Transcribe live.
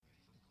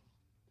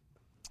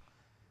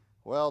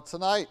Well,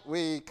 tonight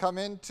we come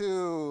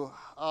into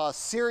a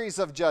series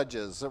of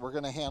judges that we're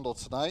going to handle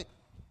tonight.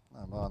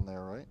 I'm on there,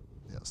 right?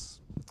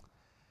 Yes.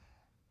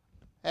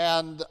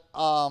 And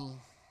I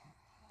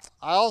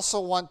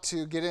also want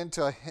to get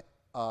into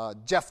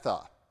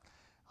Jephthah.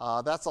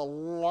 That's a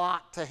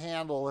lot to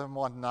handle in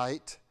one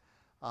night.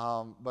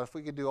 But if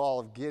we could do all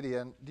of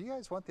Gideon. Do you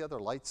guys want the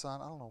other lights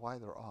on? I don't know why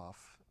they're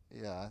off.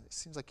 Yeah, it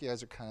seems like you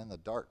guys are kind of in the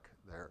dark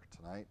there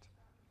tonight.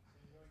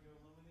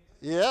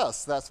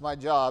 Yes, that's my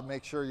job.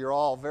 Make sure you're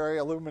all very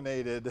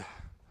illuminated.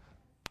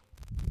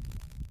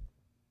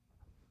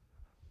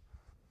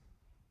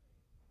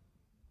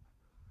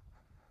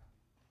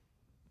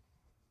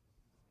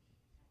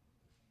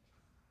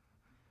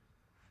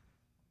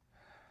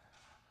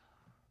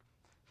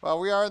 Well,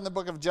 we are in the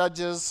book of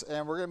Judges,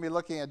 and we're going to be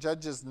looking at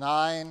Judges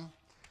 9,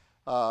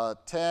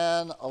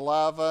 10,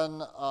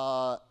 11,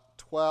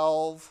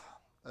 12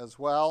 as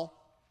well.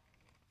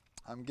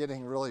 I'm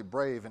getting really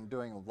brave and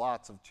doing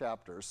lots of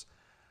chapters.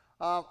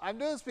 I'm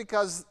doing this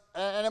because,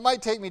 and it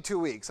might take me 2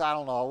 weeks. I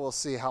don't know. We'll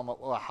see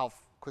how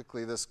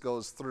quickly this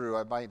goes through.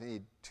 I might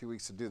need 2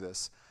 weeks to do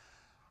this.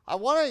 I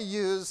want to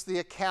use the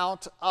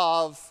account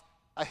of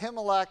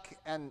Ahimelech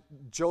and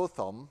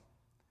Jotham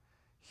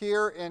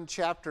here in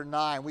chapter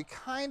 9. We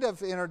kind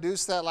of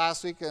introduced that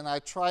last week, and I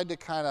tried to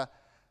kind of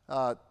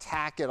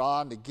tack it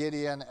on to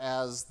Gideon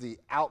as the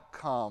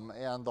outcome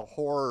and the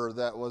horror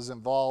that was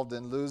involved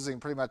in losing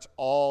pretty much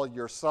all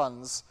your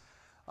sons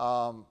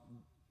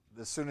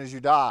as soon as you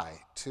die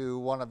to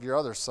one of your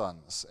other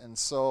sons. And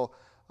so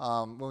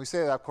when we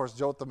say that, of course,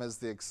 Jotham is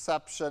the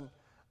exception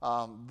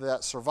that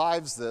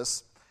survives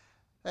this.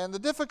 And the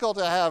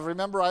difficulty I have,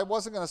 remember, I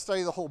wasn't going to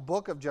study the whole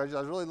book of Judges. I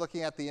was really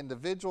looking at the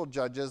individual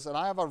judges, and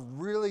I have a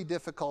really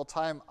difficult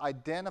time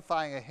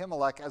identifying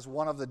Ahimelech as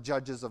one of the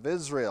judges of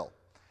Israel.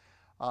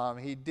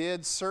 He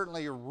did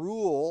certainly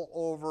rule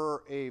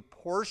over a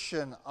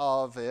portion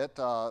of it,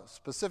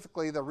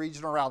 specifically the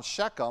region around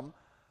Shechem,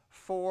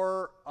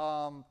 for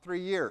 3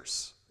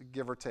 years,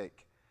 give or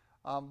take.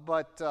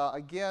 But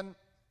again,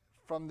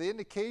 from the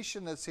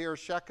indication that's here,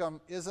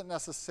 Shechem isn't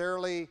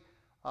necessarily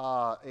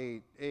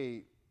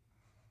a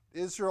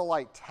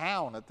Israelite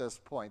town at this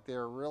point.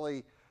 They're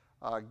really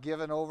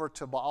given over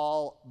to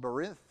Baal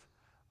Berith.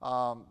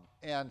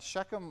 And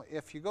Shechem,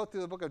 if you go through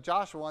the book of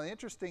Joshua, one of the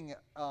interesting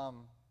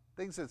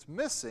things that's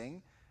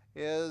missing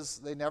is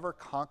they never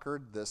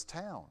conquered this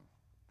town.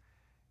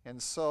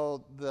 And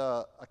so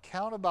the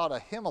account about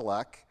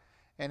Ahimelech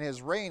and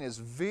his reign is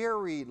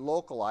very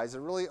localized.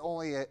 It really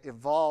only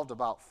evolved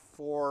about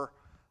 4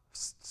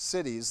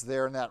 cities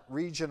there in that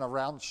region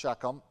around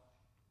Shechem.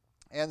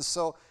 And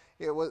so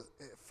it was,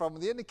 from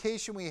the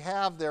indication we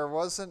have, there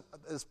wasn't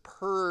this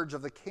purge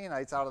of the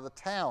Canaanites out of the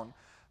town,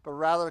 but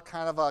rather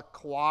kind of a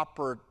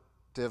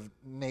cooperative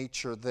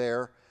nature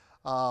there.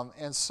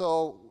 And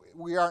so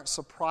we aren't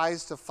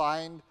surprised to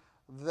find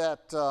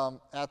that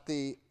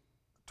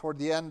toward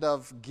the end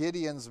of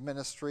Gideon's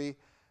ministry,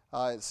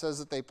 it says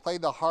that they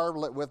played the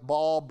harlot with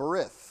Baal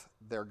Berith,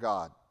 their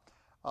god.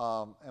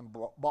 And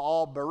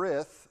Baal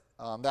Berith,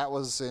 that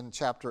was in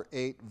chapter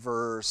 8,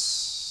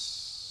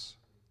 verse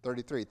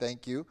 33.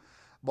 Thank you.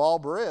 Baal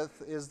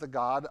Berith is the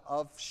god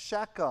of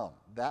Shechem,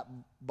 that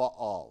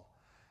Baal.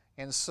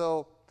 And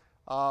so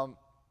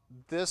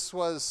this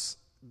was,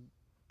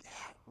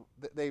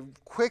 they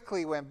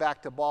quickly went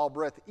back to Baal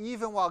Berith,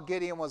 even while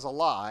Gideon was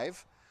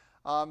alive,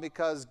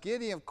 because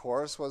Gideon, of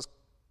course, was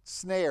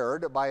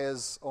snared by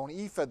his own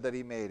ephod that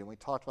he made, and we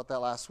talked about that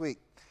last week.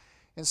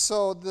 And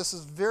so this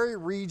is very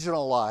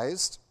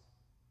regionalized,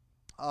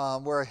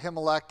 where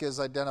Ahimelech is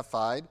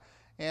identified,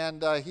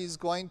 and he's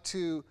going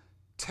to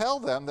tell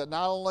them that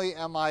not only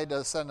am I a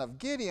descendant of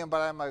Gideon,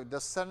 but I'm a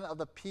descendant of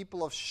the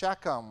people of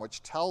Shechem,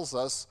 which tells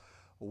us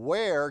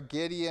where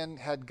Gideon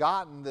had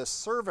gotten this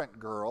servant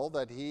girl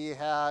that he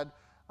had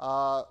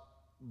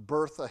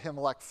birthed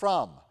Ahimelech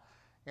from.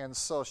 And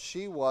so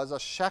she was a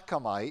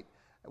Shechemite.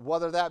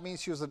 Whether that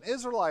means she was an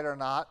Israelite or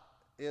not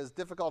is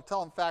difficult to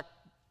tell. In fact,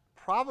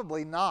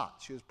 probably not.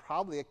 She was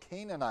probably a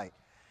Canaanite.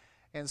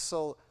 And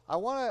so I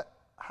want to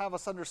have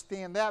us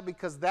understand that,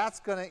 because that's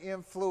going to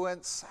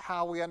influence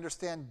how we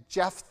understand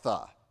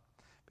Jephthah.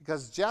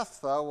 Because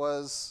Jephthah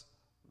was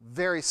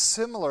very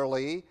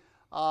similarly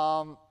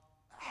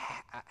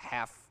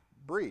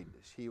half-breed.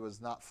 He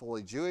was not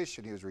fully Jewish,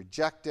 and he was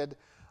rejected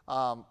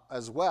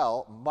as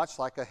well, much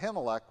like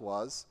Ahimelech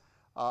was.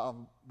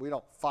 We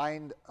don't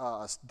find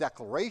a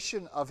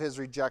declaration of his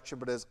rejection,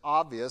 but it is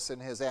obvious in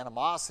his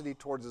animosity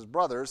towards his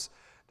brothers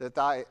that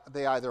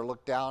they either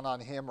looked down on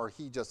him or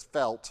he just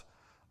felt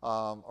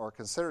or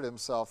considered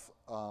himself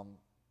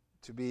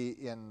to be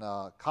in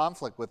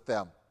conflict with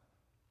them.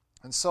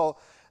 And so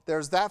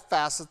there's that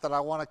facet that I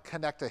want to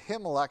connect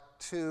Ahimelech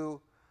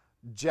to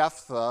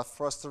Jephthah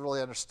for us to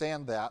really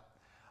understand that.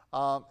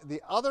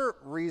 The other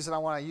reason I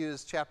want to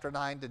use chapter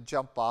 9 to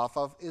jump off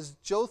of is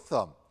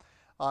Jotham.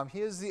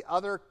 He is the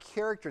other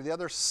character, the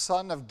other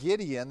son of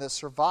Gideon that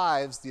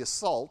survives the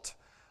assault.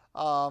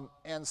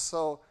 And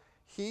so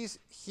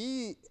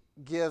he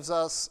gives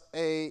us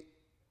a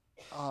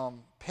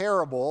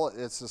parable,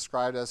 it's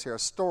described as here, a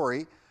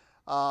story,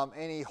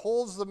 and he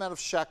holds the men of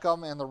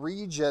Shechem and the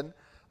region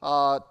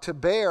to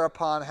bear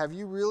upon, have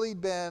you really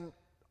been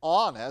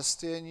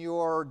honest in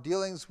your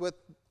dealings with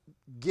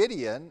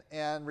Gideon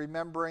and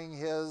remembering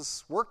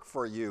his work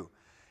for you?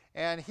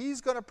 And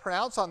he's going to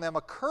pronounce on them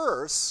a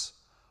curse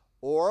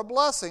or a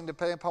blessing,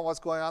 depending upon what's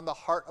going on in the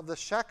heart of the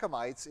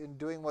Shechemites in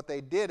doing what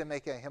they did and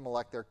making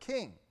Ahimelech their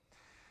king.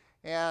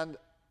 And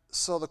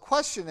so the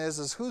question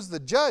is who's the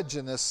judge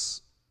in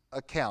this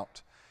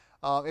account?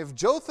 If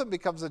Jotham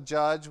becomes a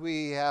judge,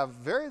 we have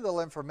very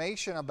little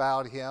information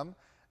about him,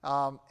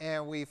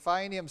 and we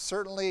find him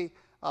certainly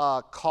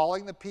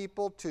calling the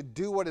people to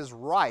do what is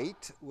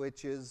right,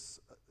 which is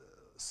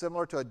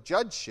similar to a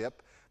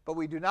judgeship, but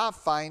we do not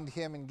find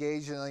him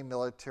engaged in a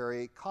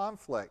military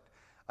conflict.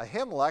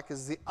 Ahimelech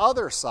is the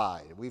other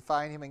side. We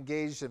find him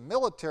engaged in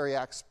military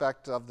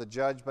aspect of the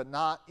judge, but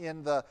not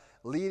in the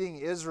leading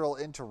Israel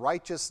into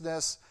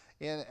righteousness,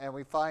 and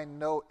we find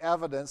no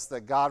evidence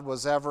that God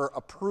was ever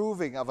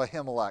approving of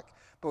Ahimelech.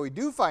 But we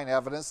do find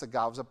evidence that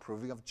God was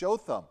approving of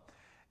Jotham.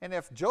 And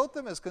if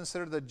Jotham is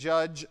considered the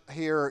judge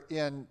here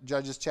in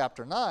Judges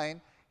chapter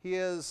 9, he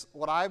is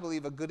what I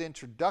believe a good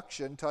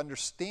introduction to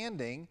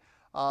understanding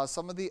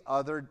some of the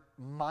other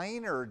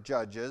minor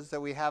judges that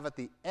we have at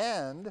the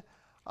end.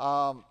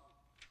 At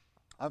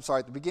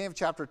the beginning of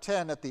chapter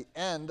 10, at the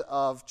end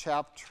of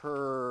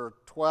chapter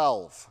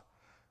 12,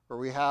 where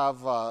we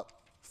have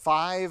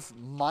 5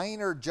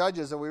 minor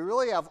judges that we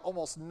really have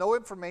almost no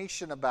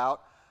information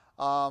about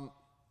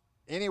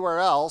anywhere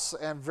else,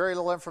 and very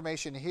little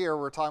information here.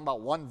 We're talking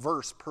about 1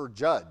 verse per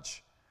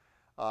judge.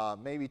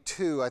 Maybe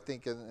 2, I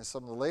think, in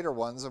some of the later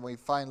ones, and we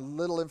find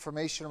little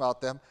information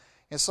about them.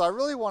 And so I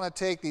really want to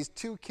take these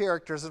 2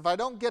 characters. If I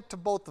don't get to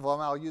both of them,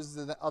 I'll use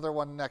the other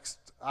one next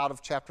out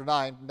of chapter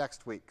 9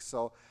 next week.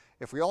 So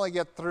if we only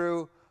get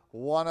through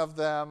one of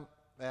them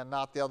and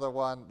not the other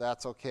one,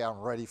 that's okay.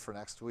 I'm ready for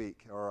next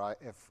week. Or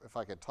if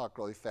I can talk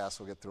really fast,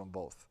 we'll get through them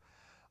both.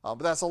 But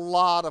that's a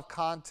lot of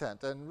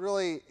content, and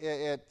really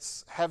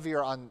it's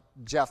heavier on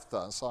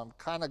Jephthah. So I'm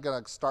kind of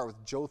going to start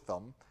with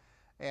Jotham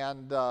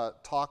and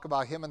talk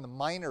about him and the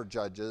minor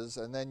judges,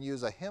 and then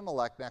use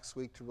Ahimelech next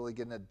week to really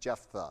get into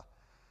Jephthah.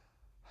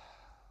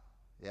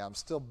 Yeah, I'm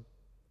still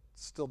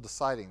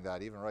deciding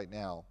that even right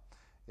now,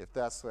 if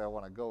that's the way I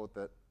want to go with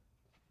it.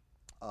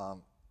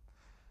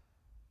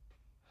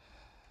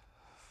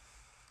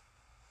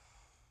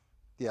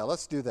 Yeah,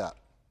 let's do that.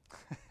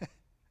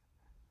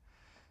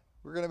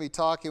 We're going to be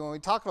talking, when we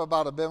talk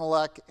about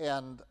Abimelech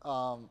and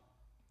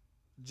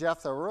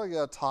Jephthah, we're really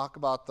going to talk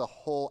about the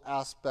whole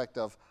aspect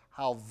of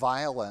how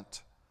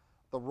violent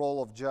the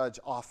role of judge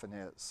often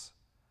is.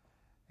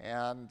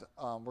 And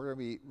we're going to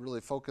be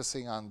really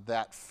focusing on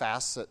that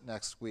facet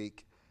next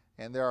week.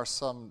 And there are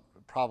some,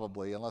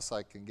 probably, unless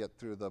I can get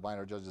through the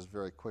minor judges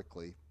very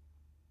quickly.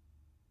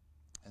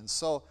 And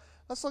so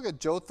let's look at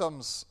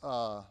Jotham's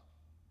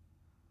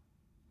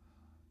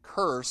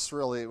curse,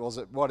 really, was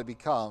it what it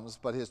becomes,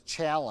 but his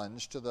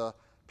challenge to the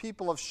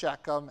people of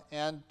Shechem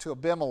and to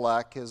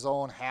Abimelech, his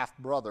own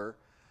half-brother.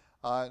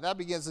 That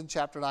begins in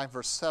chapter 9,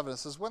 verse 7. It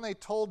says, when they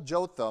told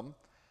Jotham,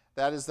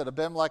 that is, that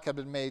Abimelech had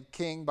been made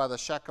king by the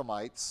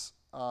Shechemites,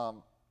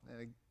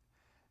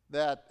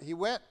 that he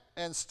went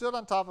and stood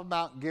on top of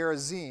Mount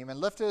Gerizim and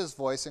lifted his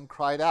voice and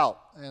cried out.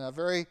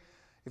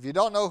 If you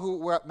don't know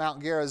where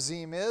Mount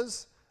Gerizim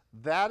is,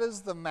 that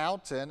is the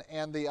mountain,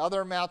 and the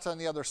other mountain on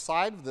the other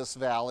side of this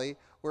valley,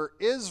 where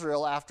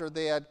Israel, after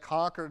they had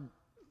conquered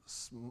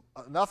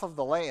enough of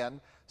the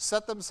land,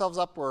 set themselves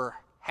up where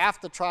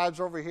half the tribes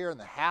over here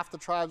and half the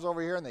tribes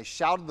over here, and they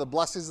shouted the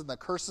blessings and the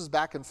curses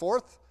back and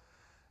forth,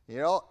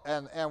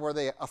 and where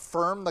they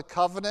affirmed the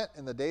covenant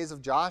in the days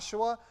of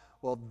Joshua.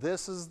 Well,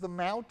 this is the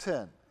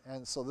mountain.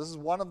 And so this is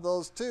one of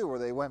those 2 where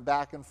they went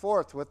back and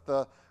forth with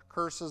the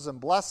curses and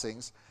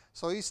blessings.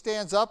 So he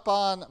stands up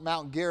on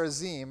Mount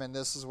Gerizim, and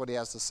this is what he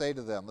has to say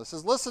to them. He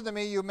says, listen to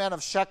me, you men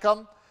of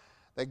Shechem,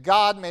 that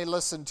God may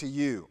listen to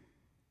you.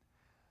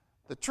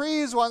 The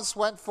trees once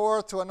went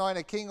forth to anoint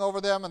a king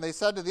over them, and they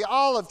said to the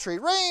olive tree,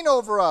 reign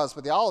over us.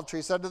 But the olive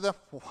tree said to them,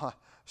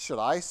 should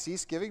I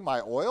cease giving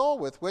my oil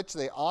with which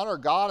they honor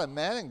God and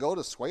men and go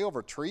to sway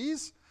over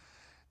trees?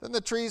 Then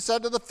the tree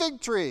said to the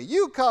fig tree,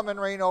 you come and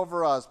reign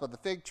over us. But the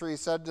fig tree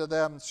said to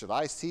them, should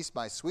I cease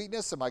my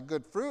sweetness and my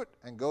good fruit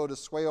and go to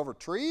sway over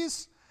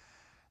trees?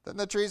 Then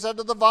the tree said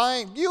to the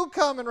vine, you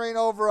come and reign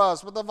over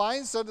us. But the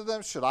vine said to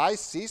them, should I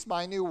cease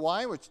my new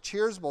wine, which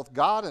cheers both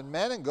God and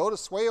men, and go to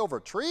sway over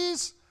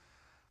trees?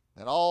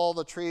 Then all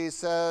the trees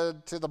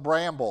said to the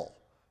bramble,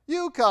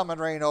 you come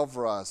and reign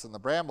over us. And the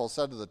bramble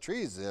said to the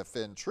trees, if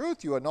in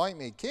truth you anoint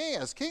me king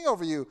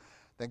over you,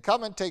 then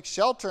come and take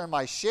shelter in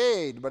my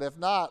shade. But if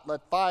not,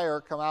 let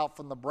fire come out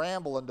from the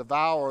bramble and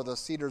devour the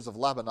cedars of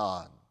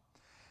Lebanon.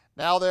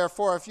 Now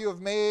therefore, if you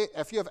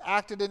have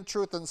acted in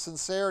truth and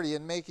sincerity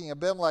in making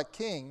Abimelech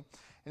king,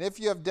 and if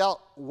you have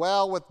dealt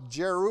well with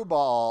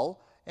Jerubbaal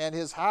and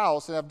his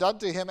house, and have done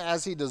to him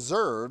as he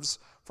deserves,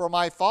 for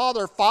my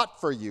father fought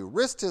for you,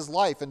 risked his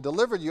life, and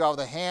delivered you out of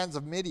the hands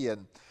of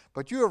Midian.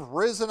 But you have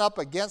risen up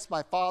against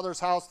my father's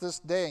house this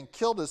day and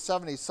killed his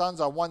 70 sons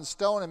on one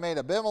stone and made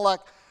Abimelech,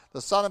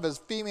 the son of his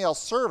female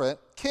servant,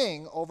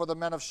 king over the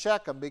men of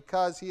Shechem,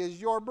 because he is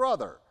your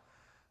brother.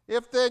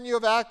 If then you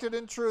have acted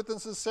in truth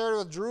and sincerity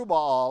with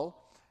Jerubbaal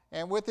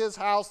and with his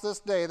house this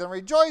day, then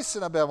rejoice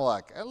in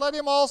Abimelech, and let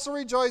him also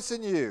rejoice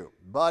in you.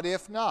 But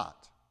if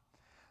not,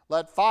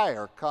 let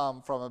fire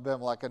come from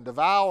Abimelech and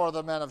devour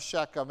the men of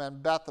Shechem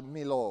and Beth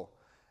Millo.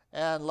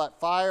 And let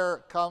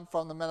fire come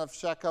from the men of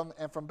Shechem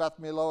and from Beth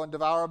Millo and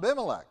devour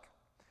Abimelech.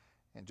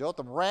 And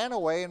Jotham ran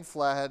away and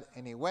fled,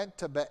 and he went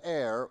to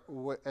Beer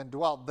and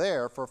dwelt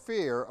there for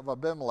fear of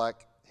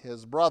Abimelech,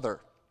 his brother.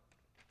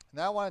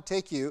 Now I want to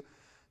take you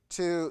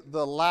to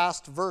the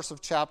last verse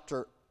of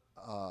chapter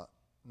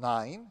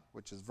 9,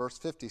 which is verse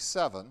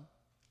 57.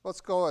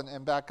 Let's go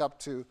and back up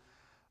to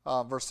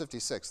verse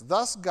 56.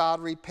 Thus God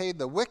repaid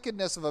the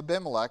wickedness of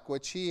Abimelech,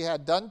 which he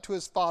had done to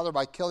his father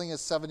by killing his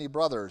 70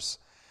 brothers.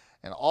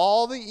 And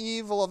all the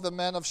evil of the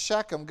men of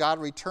Shechem God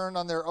returned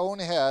on their own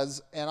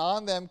heads, and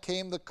on them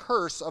came the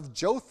curse of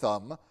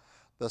Jotham,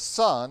 the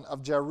son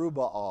of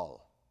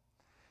Jerubbaal.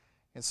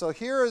 And so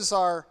here is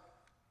our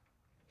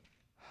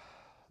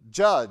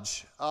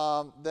judge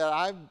that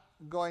I'm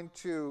going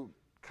to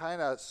kind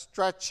of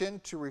stretch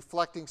into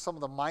reflecting some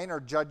of the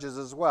minor judges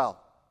as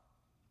well.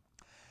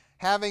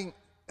 Having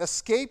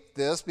escaped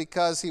this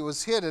because he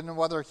was hidden, and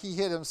whether he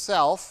hid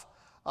himself,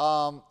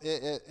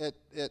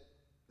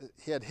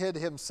 he had hid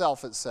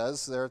himself, it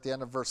says, there at the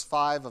end of verse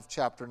 5 of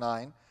chapter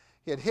 9.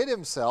 He had hid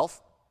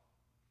himself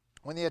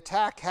when the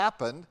attack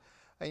happened,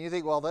 and you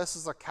think, well, this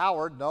is a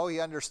coward. No, he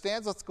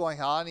understands what's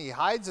going on. He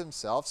hides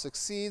himself,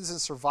 succeeds in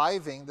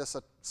surviving this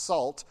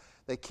assault.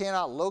 They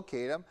cannot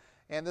locate him.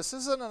 And this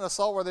isn't an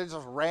assault where they're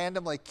just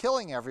randomly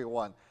killing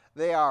everyone.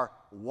 They are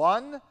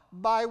one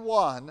by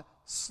one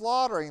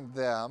slaughtering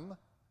them,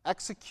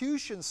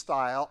 execution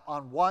style,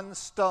 on one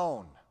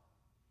stone.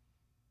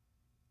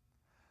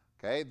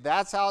 Okay,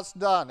 that's how it's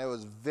done. It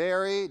was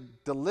very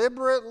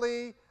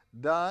deliberately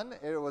done.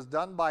 It was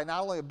done by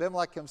not only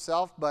Abimelech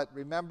himself, but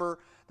remember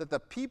that the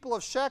people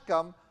of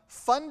Shechem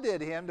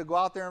funded him to go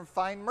out there and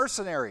find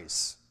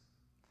mercenaries.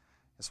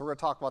 And so we're going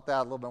to talk about that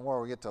a little bit more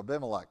when we get to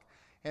Abimelech.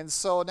 And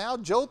so now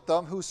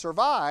Jotham, who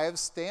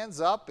survives, stands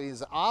up.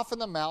 He's off in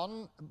the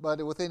mountain,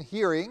 but within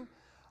hearing.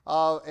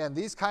 And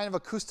these kind of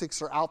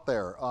acoustics are out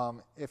there.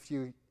 If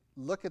you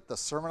look at the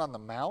Sermon on the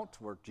Mount,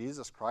 where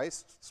Jesus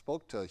Christ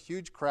spoke to a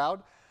huge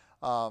crowd,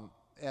 and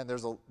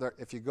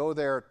if you go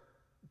there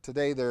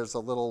today, there's a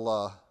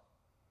little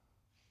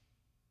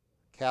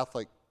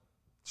Catholic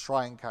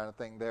shrine kind of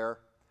thing there,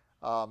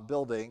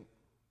 building.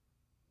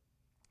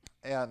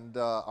 And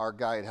our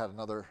guide had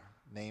another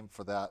name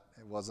for that.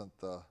 It wasn't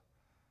the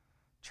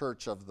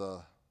Church of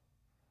the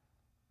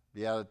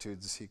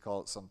Beatitudes. He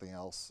called it something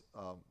else.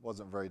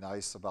 Wasn't very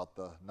nice about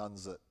the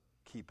nuns that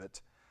keep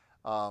it.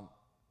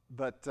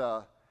 But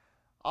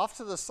off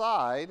to the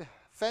side,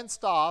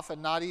 fenced off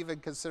and not even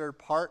considered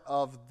part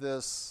of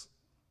this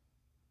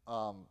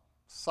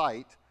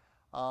site,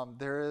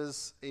 there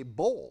is a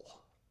bowl,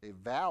 a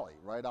valley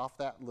right off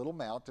that little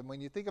mountain. When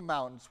you think of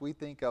mountains, we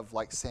think of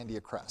like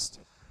Sandia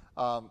Crest.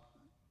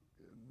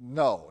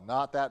 No,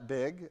 not that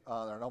big. There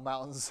are no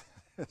mountains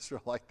in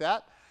Israel like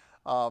that.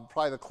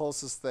 Probably the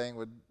closest thing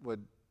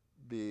would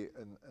be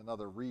in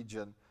another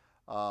region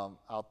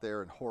out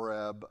there in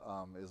Horeb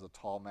is a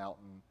tall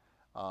mountain.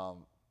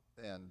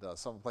 And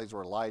some places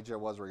where Elijah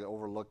was, where he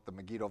overlooked the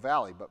Megiddo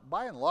Valley. But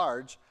by and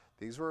large,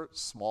 these were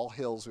small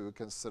hills, we would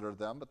consider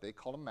them, but they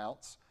called them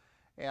mounts.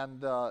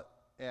 And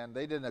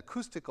they did an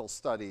acoustical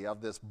study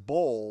of this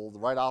bowl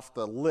right off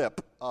the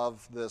lip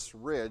of this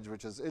ridge,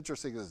 which is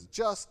interesting because it's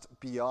just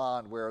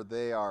beyond where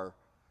they are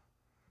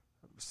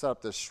set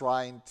up this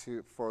shrine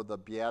for the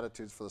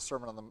Beatitudes, for the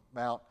Sermon on the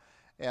Mount.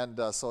 And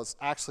so it's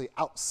actually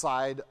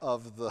outside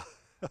of the,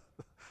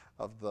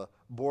 of the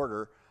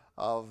border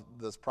of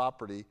this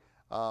property.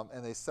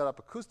 And they set up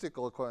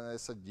acoustical equipment, and they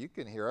said, you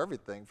can hear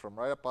everything from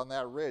right up on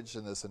that ridge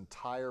in this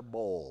entire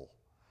bowl.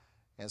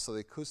 And so the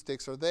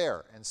acoustics are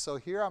there. And so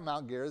here on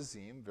Mount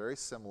Gerizim, very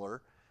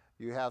similar,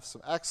 you have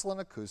some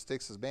excellent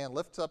acoustics. This man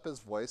lifts up his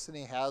voice, and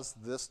he has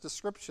this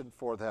description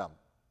for them.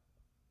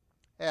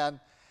 And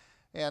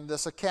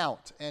this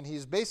account. And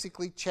he's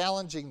basically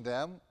challenging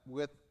them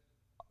with,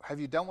 have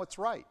you done what's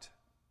right?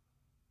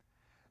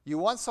 You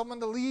want someone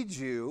to lead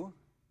you,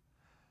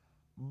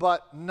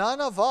 but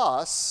none of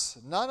us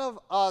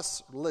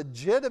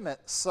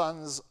legitimate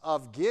sons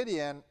of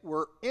Gideon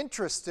were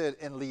interested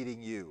in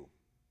leading you.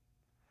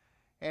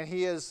 And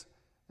he is,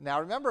 now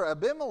remember,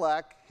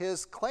 Abimelech,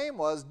 his claim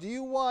was, do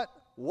you want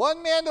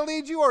one man to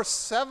lead you or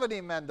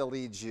 70 men to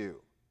lead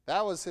you?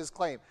 That was his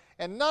claim.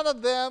 And none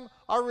of them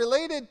are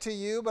related to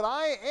you, but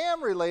I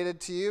am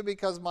related to you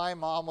because my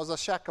mom was a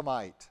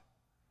Shechemite.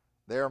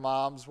 Their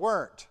moms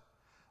weren't.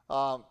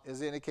 Is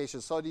the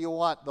indication. So do you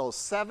want those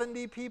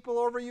 70 people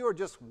over you or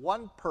just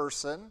one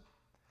person?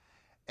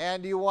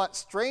 And do you want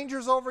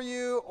strangers over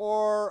you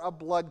or a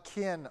blood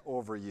kin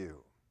over you?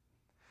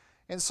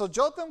 And so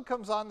Jotham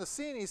comes on the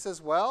scene. He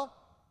says, well,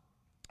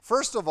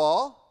 first of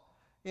all,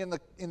 in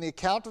the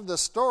account of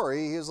this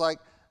story, he's like,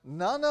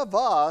 none of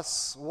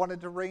us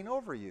wanted to reign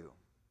over you.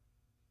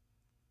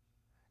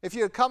 If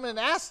you had come and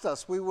asked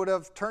us, we would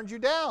have turned you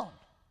down.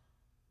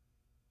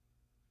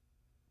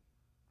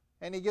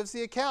 And he gives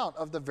the account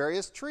of the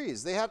various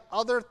trees. They had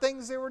other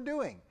things they were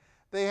doing.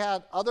 They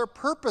had other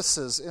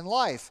purposes in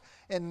life.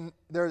 And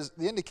there's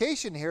the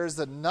indication here is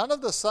that none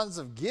of the sons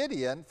of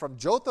Gideon, from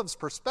Jotham's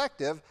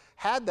perspective,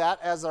 had that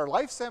as their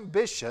life's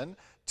ambition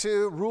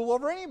to rule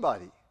over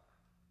anybody.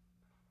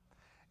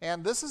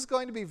 And this is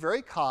going to be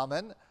very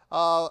common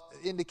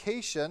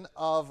indication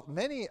of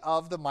many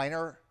of the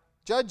minor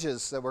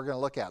judges that we're going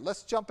to look at.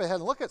 Let's jump ahead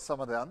and look at some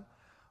of them.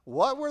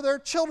 What were their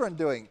children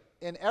doing?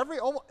 In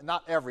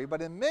not every,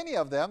 but in many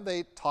of them,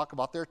 they talk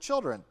about their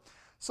children.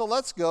 So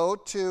let's go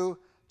to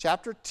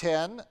chapter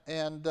 10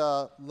 and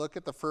look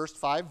at the first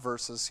 5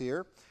 verses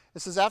here.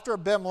 It says, after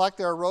Abimelech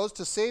there arose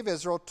to save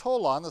Israel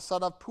Tolan, the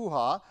son of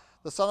Puah,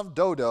 the son of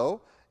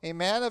Dodo, a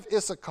man of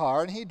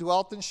Issachar, and he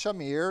dwelt in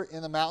Shamir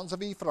in the mountains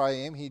of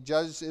Ephraim. He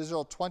judged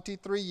Israel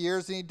 23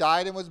 years, and he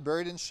died and was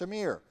buried in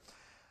Shamir.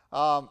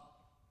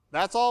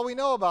 That's all we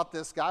know about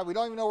this guy. We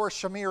don't even know where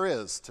Shamir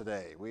is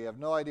today. We have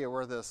no idea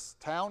where this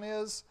town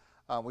is.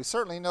 We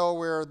certainly know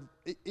where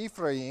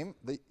Ephraim,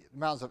 the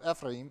mountains of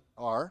Ephraim,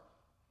 are.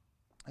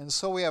 And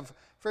so we have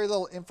very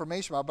little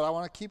information about it, but I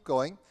want to keep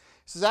going.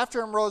 It says, after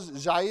him rose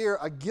Jair,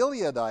 a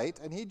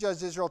Gileadite, and he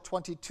judged Israel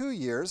 22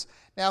 years.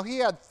 Now he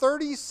had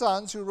 30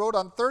 sons who rode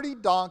on 30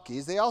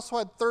 donkeys. They also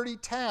had 30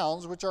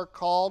 towns, which are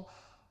called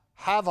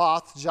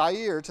Havoth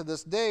Jair to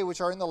this day, which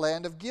are in the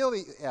land of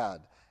Gilead.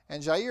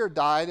 And Jair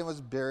died and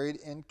was buried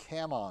in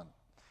Kamon.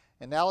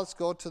 And now let's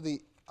go to the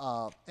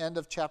end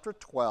of chapter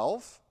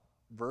 12,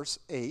 verse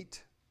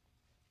 8.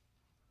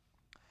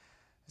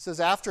 It says,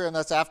 after him,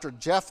 that's after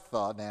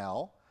Jephthah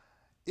now,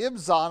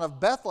 Ibzan of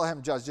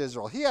Bethlehem judged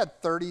Israel. He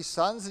had 30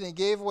 sons, and he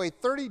gave away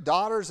 30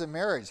 daughters in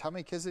marriage. How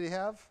many kids did he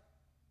have?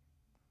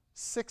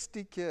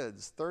 60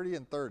 kids, 30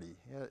 and 30.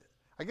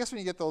 I guess when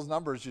you get those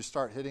numbers, you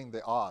start hitting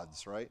the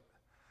odds, right?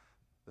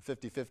 The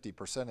 50-50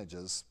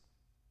 percentages.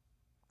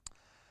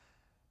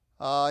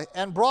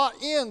 And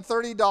brought in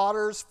 30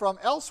 daughters from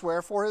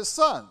elsewhere for his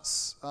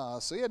sons.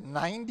 So he had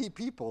 90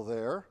 people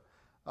there.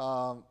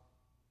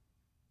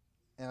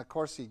 And of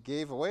course, he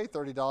gave away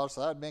 $30,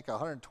 so that would make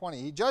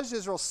 120. He judged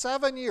Israel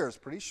 7 years,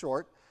 pretty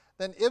short.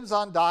 Then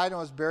Ibzan died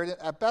and was buried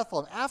at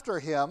Bethlehem. After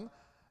him,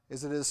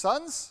 is it his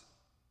sons?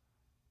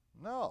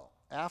 No.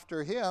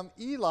 After him,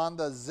 Elon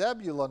the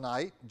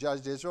Zebulunite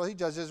judged Israel. He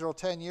judged Israel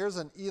 10 years,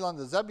 and Elon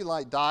the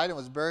Zebulunite died and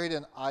was buried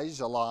in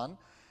Aijalon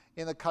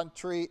in the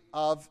country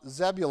of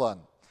Zebulun.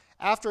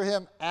 After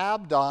him,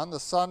 Abdon, the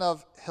son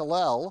of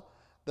Hillel,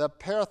 the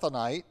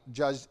Parathonite,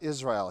 judged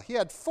Israel. He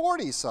had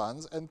 40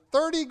 sons and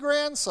 30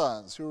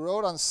 grandsons who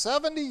rode on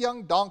 70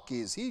 young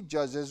donkeys. He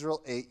judged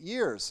Israel 8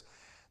 years.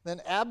 Then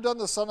Abdon,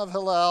 the son of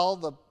Hillel,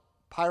 the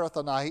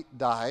Parathonite,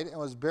 died and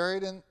was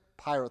buried in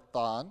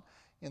Pirathon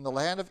in the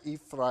land of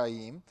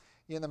Ephraim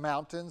in the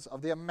mountains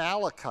of the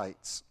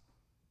Amalekites.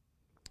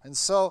 And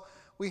so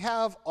we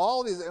have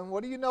all these, and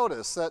what do you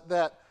notice?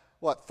 That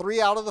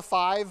 3 out of the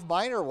 5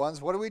 minor ones,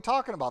 what are we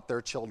talking about?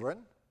 Their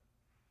children.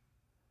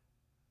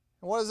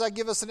 And what does that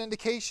give us an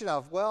indication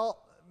of?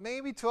 Well,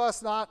 maybe to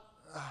us not,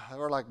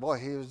 we're like, boy,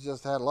 he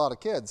just had a lot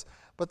of kids.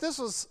 But this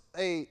was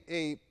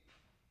a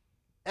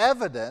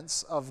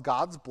evidence of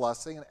God's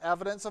blessing, an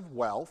evidence of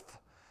wealth,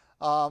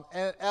 and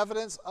an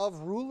evidence of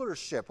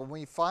rulership. When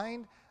we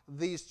find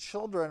these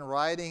children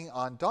riding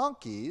on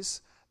donkeys,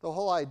 the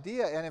whole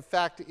idea, and in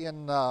fact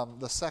in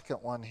the second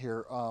one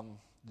here,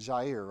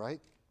 Jair,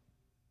 right?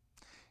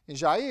 In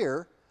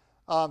Jair,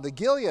 the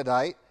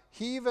Gileadite,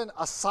 he even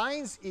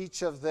assigns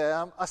each of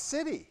them a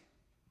city.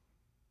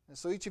 And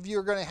so each of you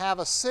are going to have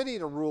a city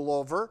to rule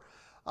over.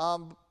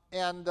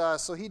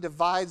 So he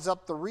divides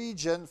up the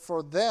region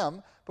for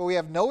them. But we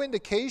have no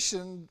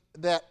indication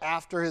that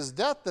after his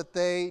death that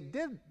they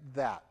did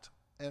that.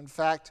 In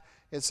fact,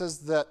 it says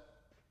that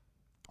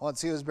once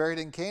he was buried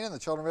in Canaan, the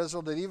children of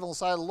Israel did evil in the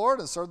sight of the Lord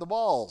and served the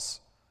Baals.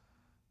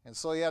 And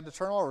so he had to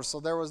turn over. So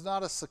there was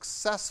not a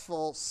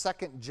successful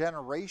second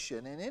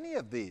generation in any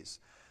of these.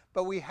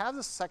 But we have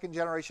the second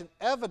generation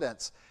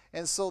evidence.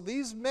 And so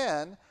these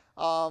men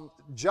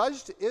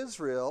judged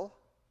Israel,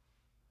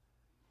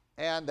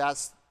 and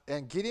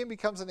Gideon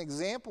becomes an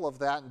example of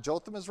that, and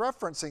Jotham is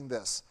referencing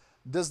this.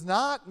 Does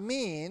not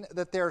mean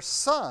that their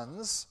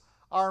sons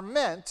are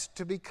meant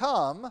to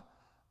become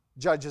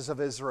judges of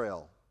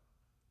Israel.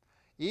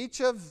 Each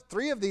of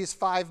 3 of these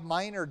 5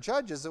 minor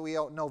judges that we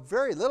know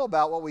very little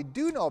about, what we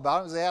do know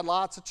about them is they had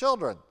lots of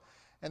children.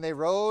 And they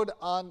rode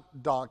on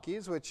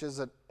donkeys, which is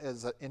an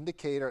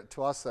indicator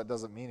to us. That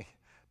doesn't mean,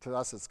 to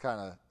us it's kind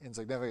of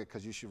insignificant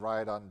because you should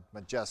ride on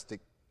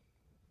majestic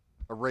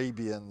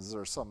Arabians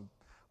or some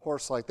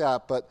horse like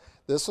that. But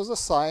this was a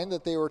sign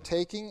that they were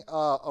taking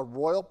a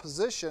royal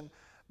position,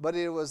 but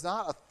it was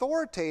not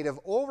authoritative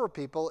over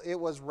people. It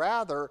was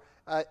rather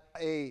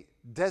a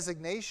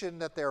designation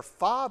that their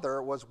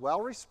father was well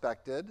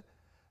respected,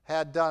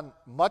 had done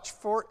much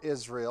for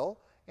Israel,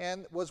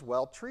 and was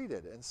well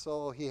treated. And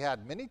so he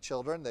had many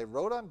children. They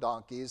rode on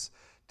donkeys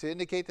to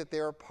indicate that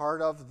they were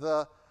part of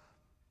the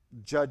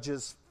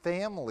judge's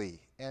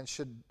family and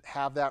should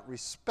have that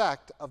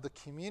respect of the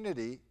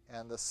community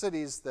and the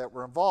cities that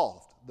were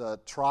involved, the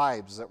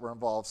tribes that were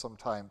involved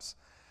sometimes.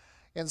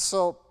 And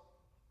so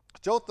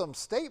Jotham's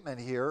statement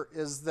here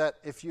is that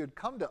if you had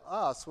come to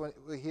us, when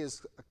he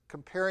is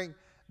comparing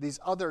these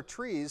other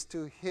trees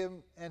to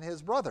him and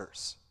his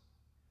brothers.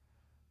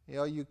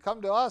 You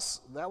come to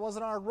us, that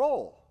wasn't our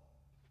role.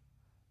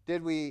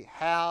 Did we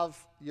have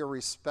your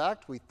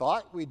respect? We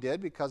thought we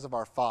did because of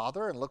our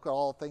father, and look at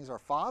all the things our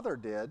father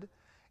did.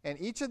 And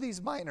each of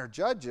these minor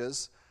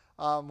judges,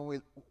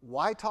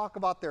 why talk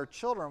about their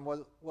children?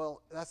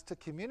 Well, that's to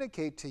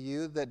communicate to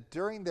you that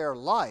during their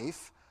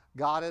life,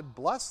 God had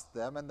blessed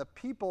them, and the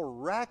people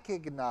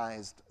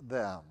recognized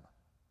them.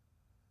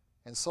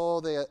 And so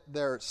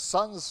their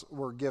sons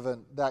were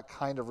given that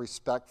kind of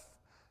respect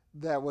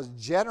that was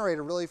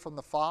generated really from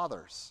the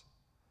fathers.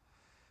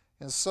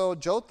 And so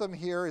Jotham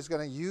here is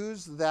going to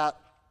use that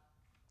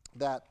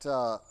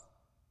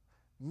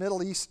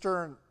Middle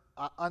Eastern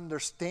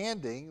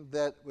understanding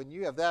that when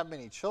you have that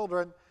many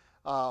children,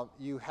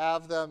 you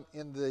have them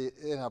in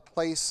a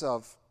place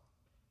of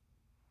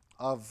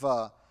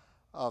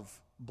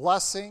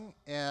blessing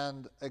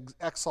and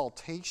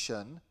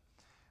exaltation.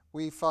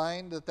 We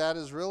find that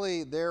is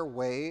really their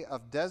way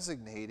of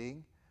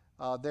designating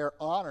their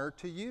honor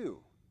to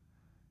you.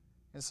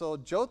 And so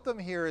Jotham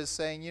here is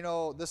saying,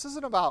 this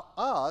isn't about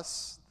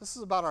us, this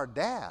is about our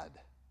dad.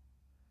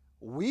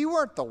 We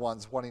weren't the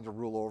ones wanting to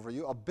rule over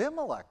you,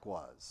 Abimelech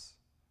was.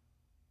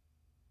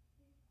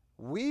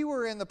 We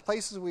were in the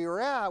places we were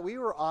at, we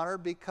were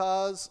honored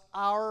because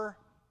our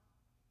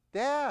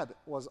dad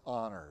was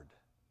honored.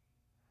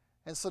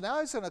 And so now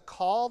he's going to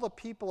call the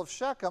people of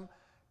Shechem,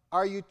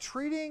 are you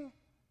treating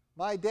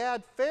my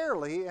dad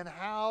fairly in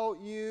how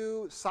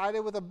you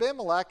sided with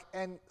Abimelech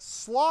and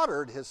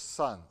slaughtered his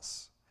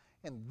sons?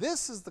 And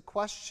this is the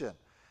question.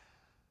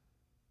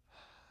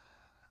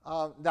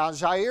 Now,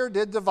 Jair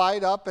did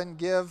divide up and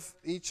give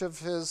each of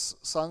his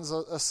sons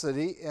a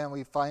city, and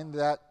we find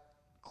that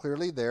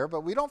clearly there.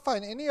 But we don't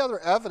find any other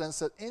evidence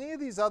that any of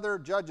these other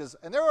judges,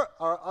 and there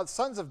are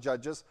sons of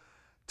judges,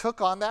 took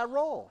on that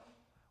role.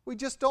 We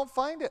just don't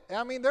find it.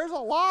 I mean, there's a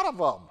lot of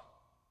them.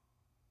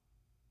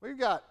 We've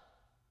got,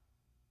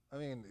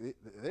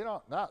 they're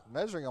not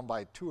measuring them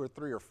by 2 or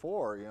 3 or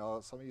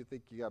 4. Some of you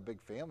think you got big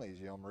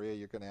families. Maria,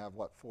 you're going to have,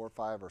 4,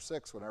 5, or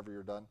 6 whenever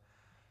you're done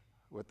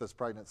with this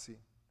pregnancy.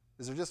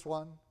 Is there just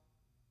one?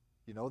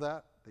 You know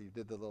that you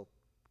did the little,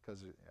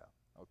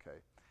 okay.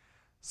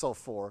 So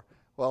 4.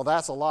 Well,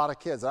 that's a lot of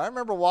kids. I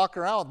remember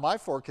walking around with my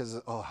 4 kids.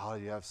 Oh, how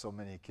do you have so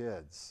many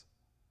kids?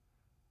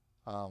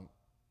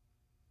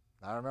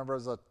 I remember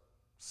as a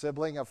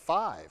sibling of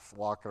 5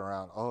 walking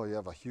around. Oh, you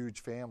have a huge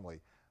family.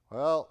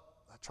 Well,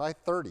 try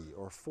 30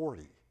 or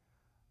 40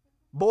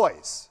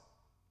 boys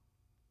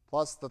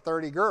plus the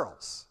 30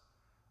 girls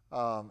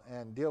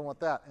and dealing with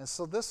that. And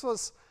so this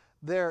was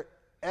their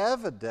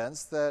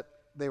evidence that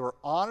they were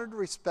honored,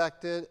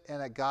 respected,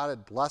 and that God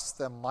had blessed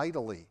them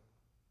mightily.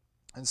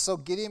 And so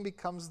Gideon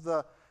becomes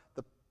the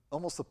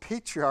almost the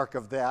patriarch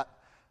of that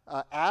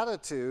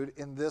attitude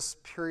in this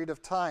period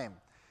of time.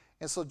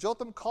 And so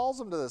Jotham calls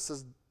him to this,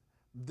 says,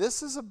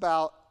 this is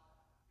about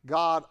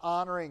God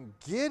honoring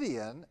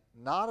Gideon,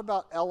 not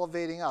about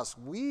elevating us.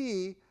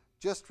 We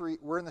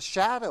we're in the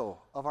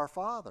shadow of our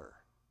father.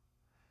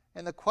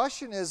 And the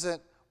question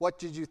isn't, what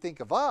did you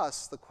think of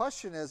us? The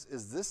question is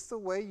this the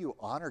way you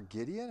honor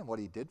Gideon and what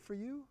he did for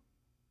you?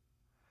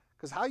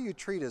 Because how you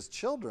treat his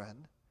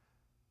children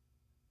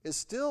is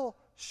still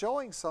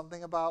showing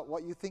something about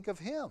what you think of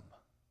him.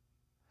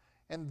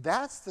 And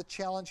that's the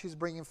challenge he's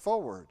bringing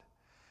forward.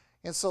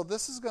 And so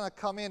this is going to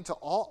come into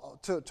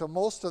to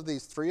most of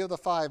these 3 of the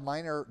 5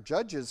 minor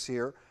judges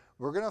here.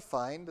 We're going to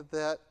find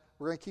that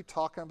we're going to keep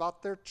talking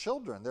about their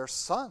children, their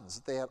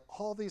sons. They had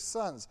all these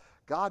sons.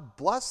 God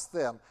blessed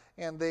them,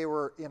 and they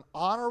were in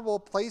honorable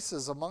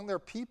places among their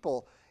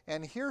people.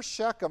 And here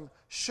Shechem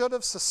should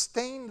have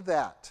sustained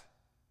that.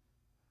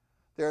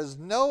 There's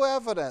no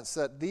evidence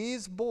that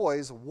these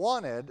boys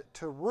wanted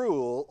to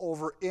rule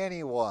over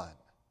anyone.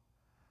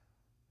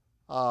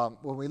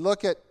 When we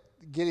look at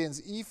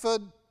Gideon's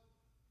ephod,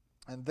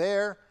 and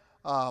there,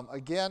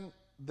 again,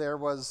 there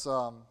was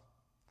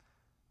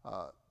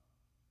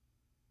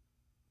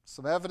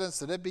some evidence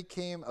that it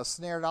became a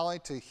snare not only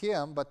to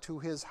him, but to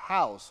his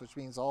house, which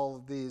means all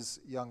of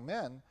these young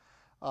men.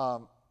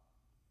 When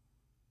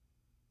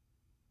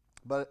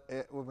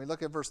we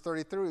look at verse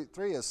 33,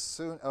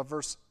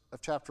 verse of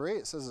chapter 8,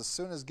 it says, as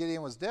soon as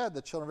Gideon was dead,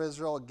 the children of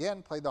Israel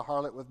again played the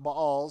harlot with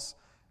Baals,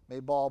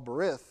 made Baal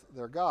Berith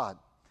their god.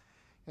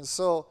 And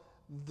so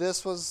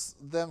this was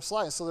them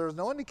sliding. So there was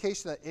no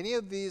indication that any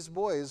of these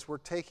boys were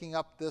taking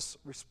up this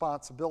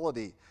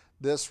responsibility,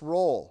 this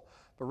role.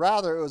 But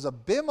rather, it was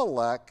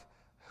Abimelech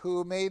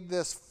who made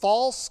this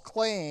false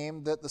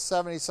claim that the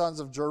 70 sons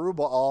of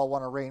Jerubbaal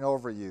want to reign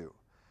over you.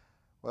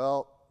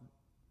 Well,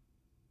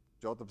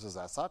 Jotham says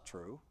that's not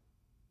true.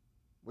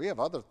 We have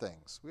other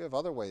things. We have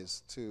other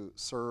ways to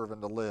serve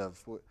and to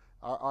live.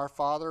 Our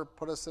Father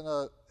put us in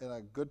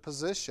a good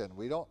position.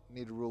 We don't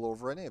need to rule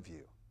over any of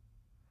you.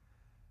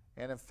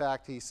 And in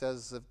fact, he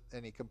says,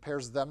 and he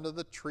compares them to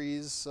the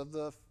trees of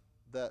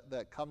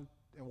that come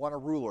and want a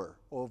ruler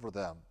over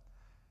them.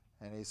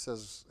 And he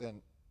says,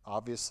 and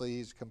obviously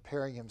he's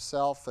comparing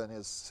himself and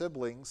his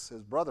siblings,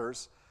 his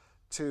brothers,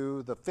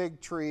 to the fig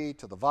tree,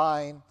 to the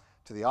vine,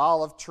 to the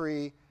olive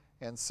tree,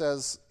 and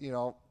says,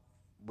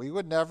 we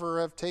would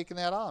never have taken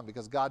that on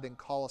because God didn't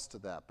call us to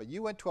that. But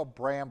you went to a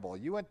bramble.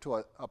 You went to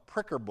a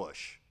pricker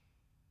bush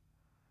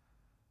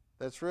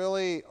that's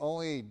really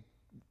only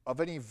of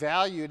any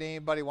value to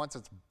anybody once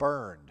it's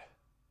burned.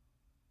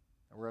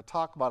 And we're going to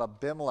talk about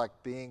Abimelech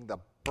being the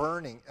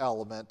burning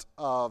element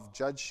of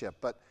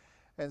judgeship.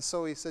 And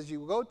so he says,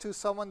 you go to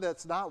someone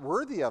that's not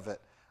worthy of it.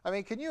 I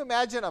mean, can you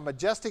imagine a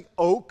majestic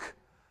oak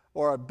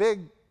or a big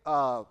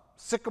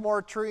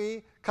sycamore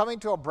tree coming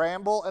to a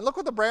bramble? And look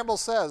what the bramble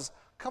says.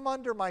 Come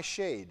under my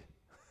shade.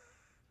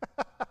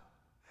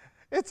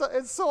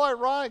 It's so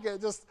ironic.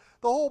 The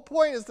whole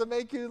point is to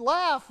make you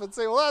laugh and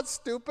say, well, that's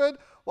stupid.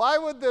 Why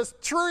would this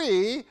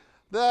tree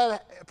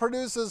that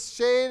produces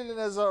shade and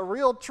is a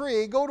real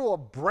tree go to a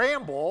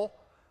bramble,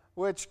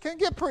 which can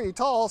get pretty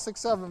tall,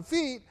 6-7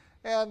 feet,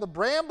 and the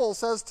bramble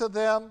says to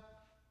them,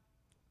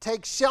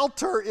 take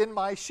shelter in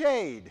my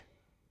shade.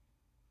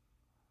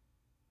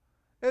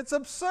 It's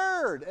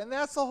absurd, and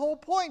that's the whole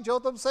point.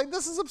 Jotham's saying,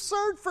 this is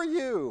absurd for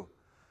you.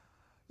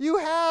 You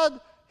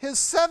had his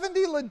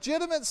 70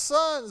 legitimate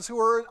sons who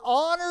were in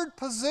honored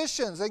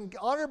positions and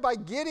honored by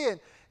Gideon,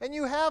 and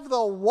you have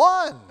the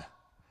one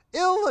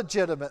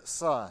illegitimate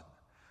son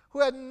who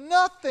had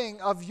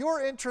nothing of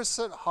your interests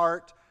at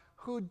heart,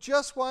 who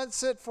just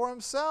wants it for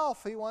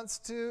himself. He wants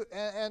to,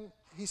 and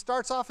he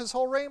starts off his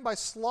whole reign by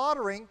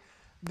slaughtering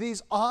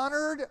these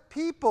honored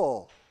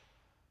people.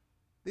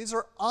 These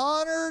are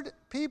honored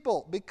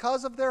people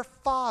because of their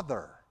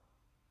father.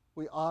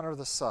 We honor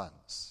the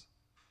sons.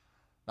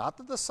 Not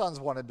that the sons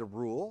wanted to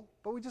rule,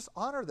 but we just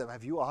honor them.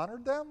 Have you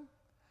honored them?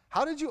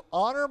 How did you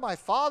honor my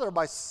father?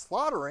 By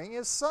slaughtering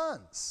his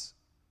sons.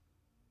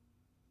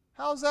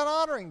 How is that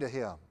honoring to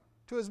him,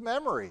 to his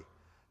memory,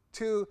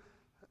 to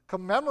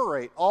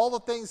commemorate all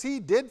the things he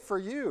did for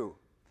you?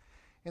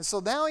 And so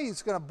now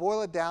he's going to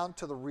boil it down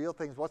to the real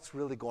things, what's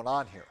really going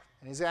on here.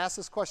 And he's asked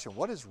this question,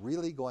 what is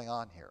really going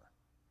on here?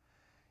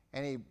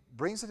 And he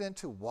brings it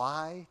into,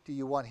 why do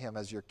you want him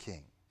as your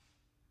king?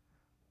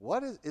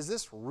 What is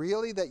this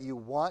really that you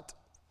want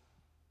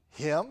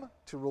him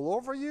to rule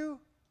over you?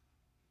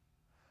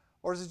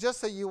 Or is it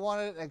just that you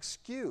wanted an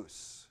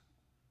excuse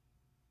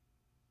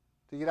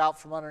to get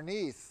out from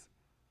underneath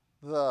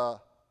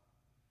the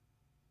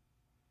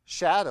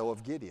shadow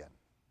of Gideon?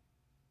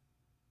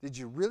 Did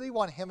you really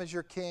want him as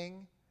your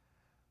king?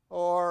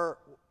 Or,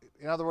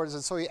 in other words,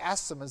 and so he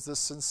asks them, is this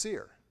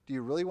sincere? Do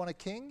you really want a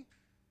king?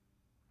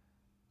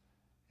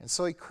 And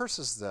so he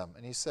curses them,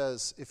 and he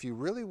says, if you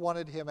really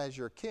wanted him as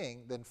your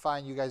king, then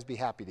fine, you guys be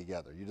happy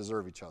together. You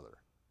deserve each other.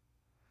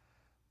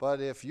 But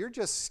if you're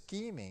just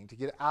scheming to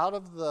get out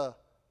of the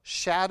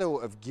shadow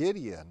of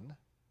Gideon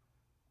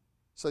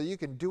so you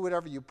can do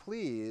whatever you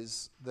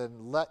please, then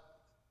let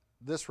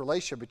this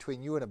relationship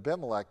between you and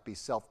Abimelech be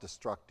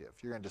self-destructive.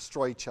 You're going to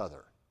destroy each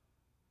other.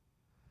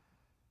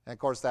 And of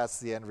course, that's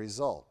the end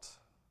result.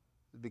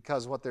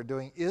 Because what they're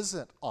doing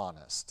isn't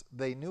honest.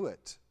 They knew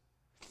it.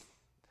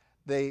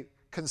 They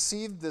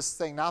conceived this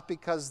thing not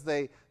because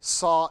they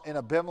saw in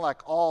Abimelech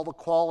all the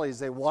qualities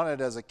they wanted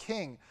as a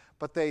king,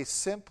 but they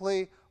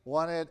simply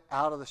wanted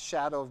out of the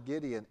shadow of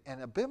Gideon.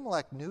 And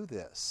Abimelech knew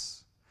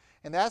this.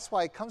 And that's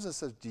why he comes and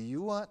says, do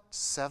you want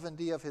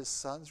 70 of his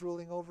sons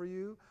ruling over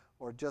you,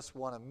 or just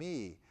one of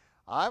me?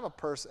 I'm a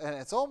person, and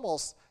it's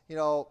almost, do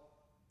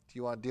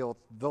you want to deal with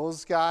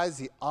those guys,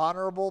 the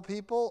honorable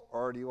people,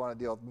 or do you want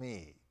to deal with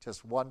me,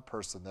 just one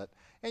person that,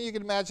 and you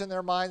can imagine in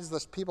their minds, the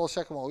people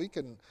checking, well, we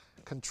can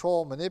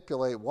control,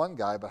 manipulate one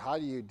guy, but how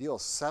do you deal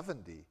with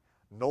 70?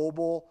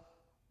 Noble,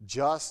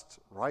 just,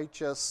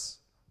 righteous,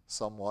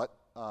 somewhat,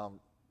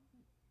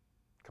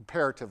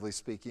 comparatively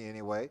speaking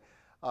anyway,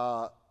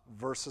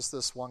 versus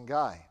this one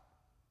guy.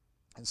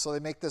 And so they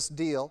make this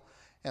deal,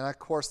 and of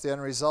course the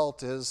end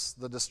result is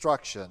the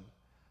destruction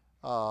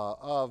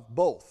of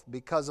both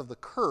because of the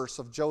curse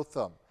of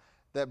Jotham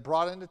that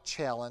brought into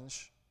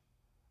challenge,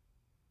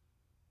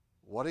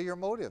 what are your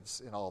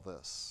motives in all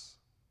this?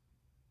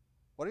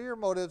 What are your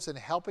motives in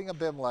helping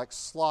Abimelech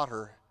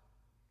slaughter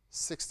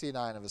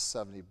 69 of his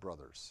 70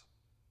 brothers?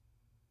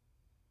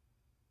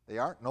 They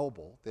aren't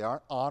noble, they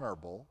aren't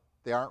honorable,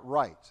 they aren't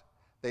right.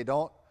 They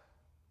don't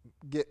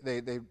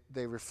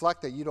they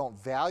reflect that you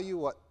don't value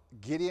what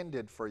Gideon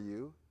did for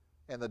you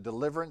and the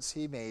deliverance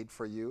he made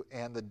for you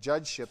and the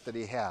judgeship that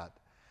he had.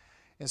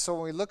 And so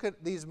when we look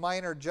at these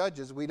minor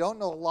judges, we don't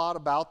know a lot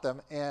about them,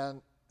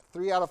 and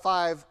 3 out of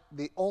 5,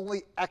 the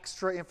only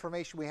extra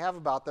information we have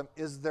about them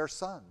is their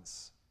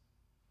sons.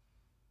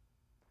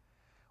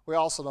 We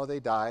also know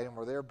they died and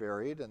where they're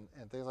buried and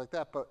things like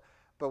that,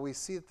 but we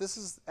see that this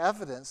is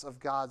evidence of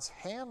God's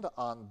hand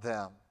on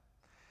them.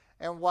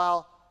 And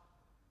while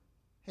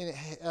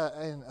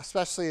And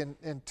especially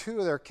in two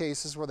of their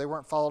cases where they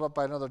weren't followed up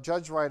by another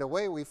judge right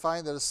away, we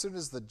find that as soon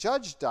as the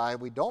judge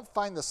died, we don't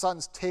find the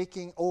sons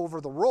taking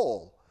over the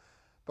role,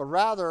 but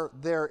rather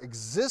their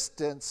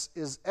existence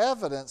is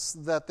evidence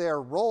that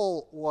their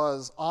role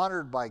was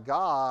honored by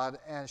God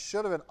and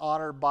should have been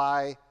honored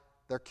by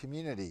their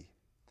community.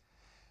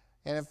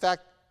 And in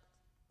fact,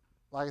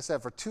 like I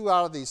said, for 2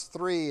 out of these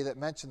 3 that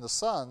mention the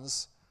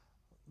sons,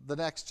 the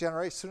next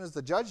generation, as soon as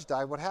the judge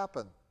died, what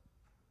happened?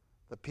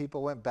 The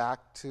people went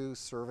back to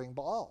serving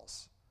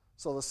Baals.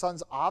 So the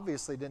sons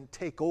obviously didn't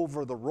take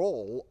over the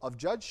role of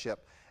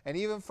judgeship. And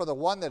even for the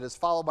one that is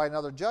followed by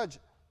another judge,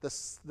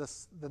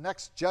 the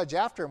next judge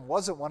after him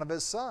wasn't one of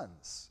his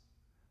sons.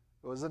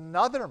 It was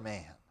another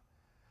man.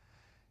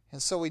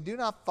 And so we do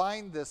not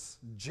find this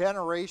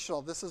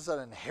generational, this is an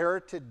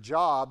inherited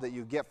job that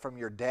you get from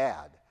your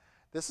dad.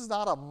 This is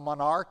not a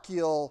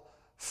monarchical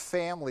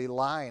family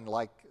line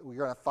like we're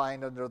going to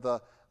find under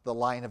the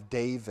line of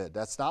David.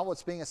 That's not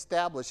what's being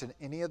established in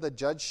any of the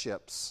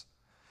judgeships.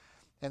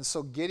 And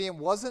so Gideon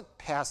wasn't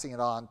passing it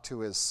on to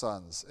his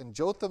sons. And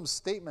Jotham's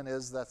statement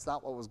is that's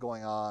not what was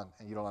going on,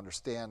 and you don't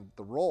understand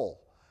the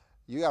role.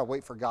 You got to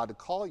wait for God to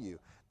call you.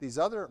 These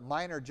other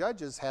minor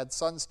judges had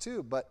sons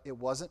too, but it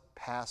wasn't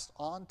passed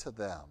on to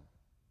them.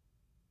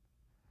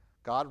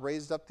 God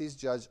raised up these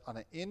judges on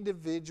an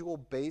individual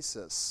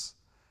basis.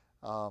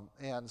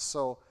 And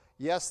so,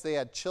 yes, they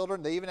had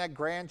children. They even had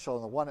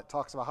grandchildren. The one that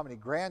talks about how many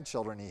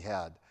grandchildren he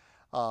had.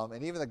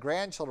 And even the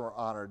grandchildren were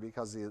honored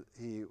because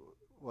he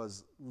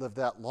lived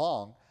that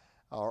long,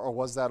 or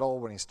was that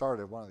old when he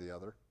started, one or the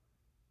other.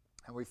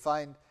 And we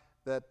find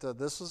that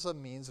this was a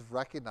means of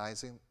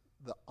recognizing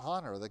the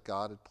honor that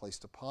God had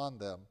placed upon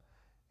them,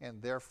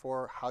 and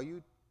therefore how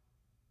you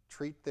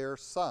treat their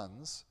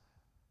sons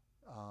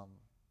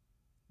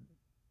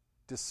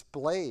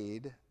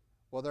displayed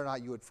whether or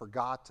not you had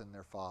forgotten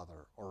their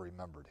father or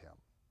remembered him.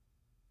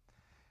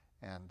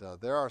 And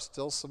there are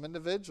still some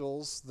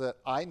individuals that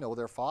I know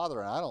their father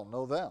and I don't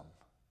know them.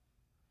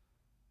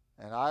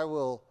 And I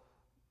will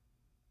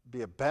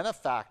be a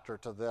benefactor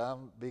to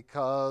them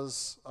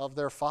because of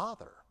their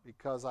father,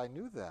 because I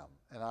knew them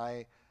and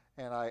I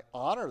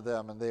honor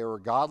them, and they were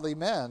godly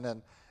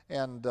men.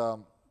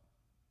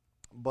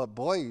 But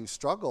boy, you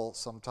struggle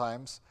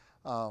sometimes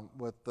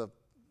with the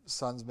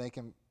sons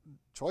making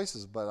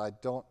choices. But I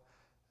don't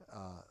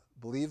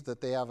believe that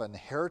they have an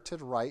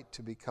inherited right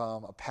to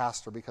become a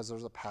pastor because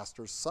there's a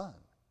pastor's son.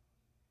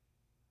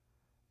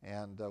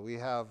 And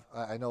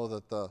I know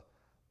that the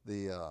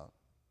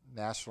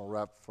national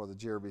rep for the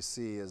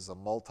GRBC is a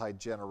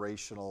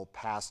multi-generational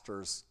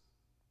pastor.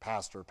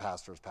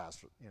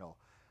 You know,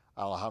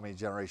 I don't know how many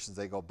generations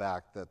they go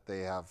back that they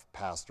have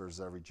pastors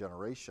every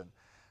generation.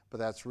 But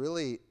that's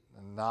really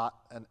not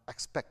an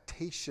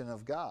expectation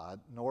of God,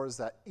 nor is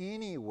that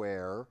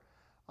anywhere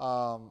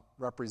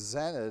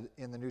represented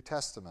in the New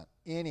Testament.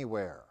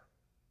 Anywhere.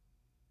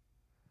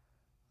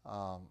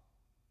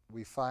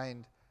 We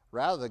find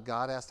rather that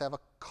God has to have a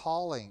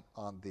calling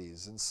on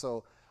these. And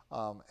so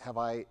have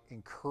I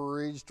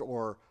encouraged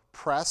or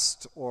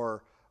pressed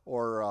or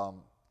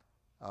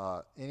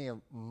any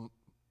of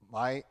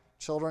my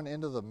children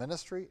into the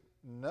ministry?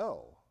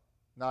 No,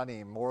 not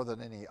any more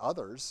than any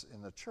others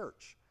in the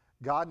church.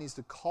 God needs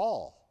to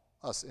call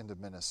us into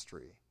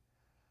ministry,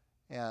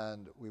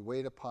 and we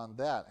wait upon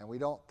that. And we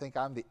don't think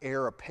I'm the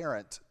heir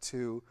apparent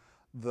to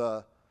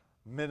the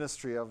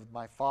ministry of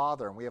my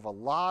father. And we have a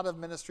lot of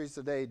ministries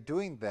today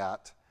doing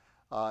that,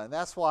 and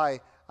that's why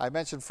I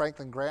mentioned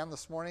Franklin Graham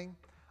this morning.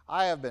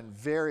 I have been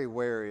very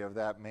wary of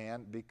that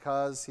man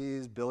because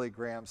he's Billy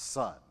Graham's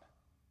son.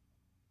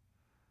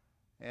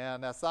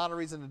 And that's not a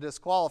reason to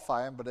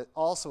disqualify him, but it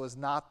also is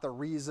not the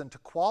reason to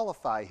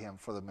qualify him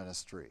for the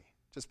ministry,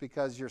 just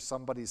because you're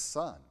somebody's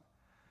son.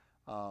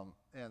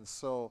 And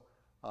so,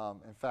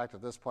 in fact,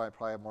 at this point, I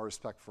probably have more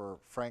respect for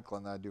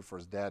Franklin than I do for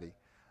his daddy.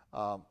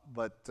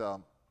 But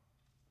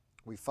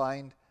we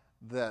find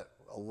that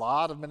a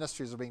lot of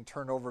ministries are being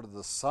turned over to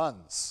the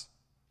sons,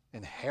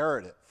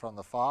 inherit it from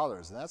the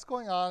fathers. And that's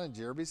going on in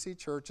GRBC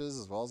churches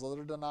as well as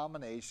other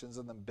denominations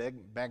and the big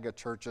mega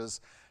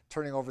churches,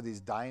 turning over these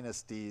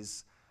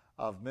dynasties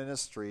of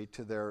ministry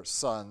to their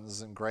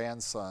sons and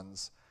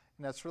grandsons.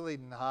 And that's really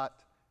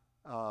not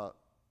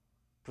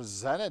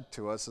presented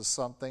to us as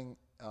something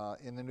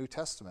in the New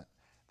Testament.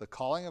 The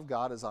calling of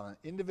God is on an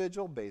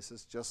individual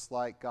basis, just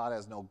like God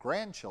has no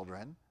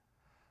grandchildren.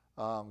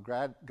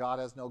 God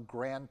has no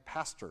grand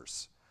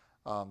pastors.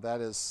 That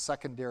is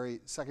second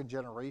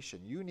generation.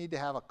 You need to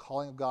have a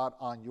calling of God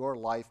on your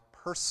life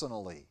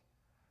personally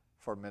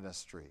for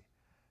ministry,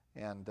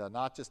 and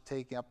not just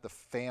taking up the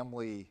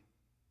family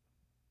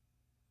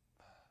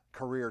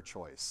career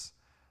choice,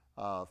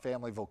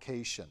 family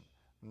vocation.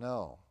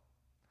 No.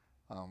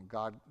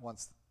 God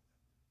wants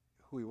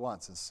who he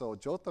wants. And so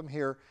Jotham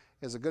here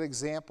is a good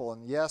example.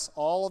 And yes,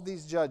 all of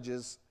these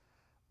judges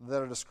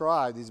that are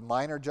described, these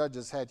minor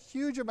judges, had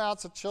huge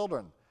amounts of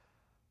children.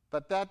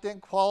 But that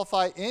didn't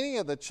qualify any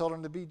of the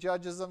children to be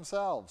judges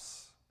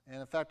themselves. And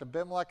in fact,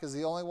 Abimelech is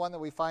the only one that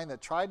we find that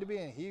tried to be,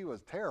 and he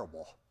was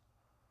terrible.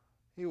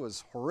 He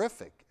was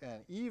horrific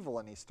and evil,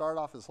 and he started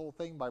off his whole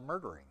thing by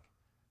murdering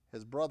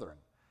his brethren.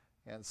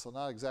 And so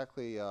not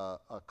exactly a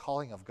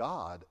calling of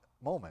God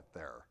moment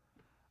there,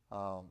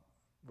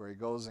 where he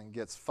goes and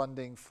gets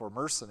funding for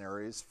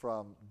mercenaries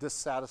from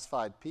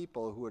dissatisfied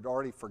people who had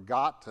already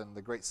forgotten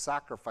the great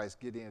sacrifice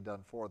Gideon had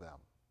done for them.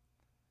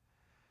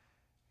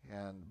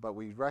 But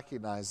we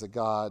recognize that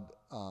God,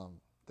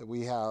 that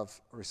we have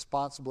a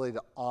responsibility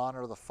to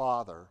honor the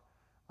Father,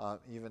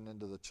 even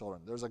into the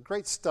children. There's a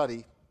great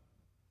study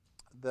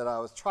that I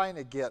was trying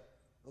to get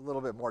a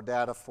little bit more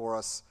data for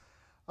us.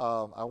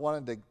 I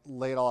wanted to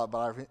lay it all out,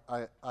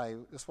 but I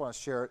just want to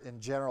share it in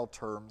general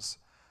terms.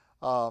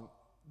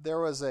 There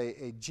was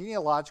a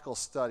genealogical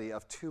study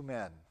of two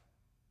men,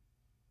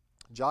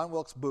 John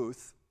Wilkes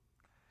Booth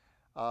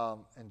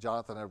and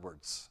Jonathan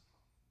Edwards,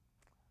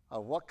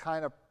 of what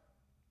kind of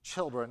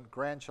children,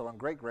 grandchildren,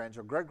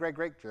 great-grandchildren,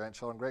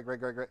 great-great-great-grandchildren,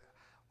 great-great-great-great.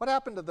 What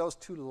happened to those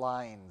two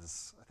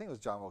lines? I think it was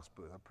John Wilkes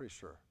Booth, I'm pretty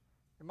sure.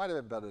 It might have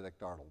been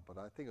Benedict Arnold, but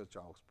I think it was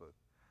John Wilkes Booth.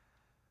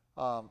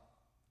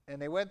 And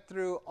they went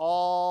through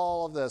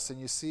all of this, and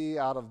you see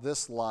out of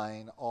this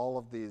line all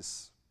of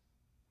these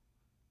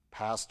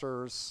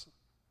pastors,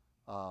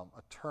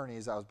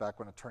 attorneys. That was back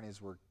when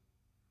attorneys were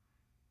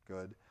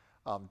good.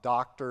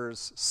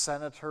 Doctors,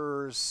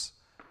 senators,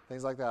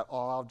 things like that,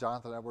 all out of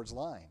Jonathan Edwards'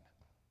 line.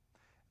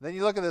 Then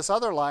you look at this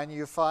other line,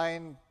 you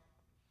find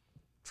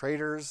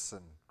traitors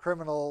and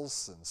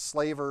criminals and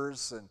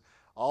slavers and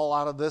all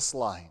out of this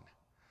line.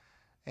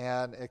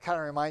 And it kind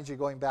of reminds you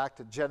going back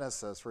to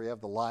Genesis, where you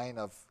have the line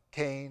of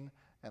Cain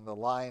and the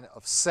line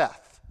of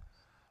Seth.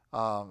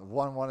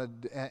 One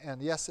wanted,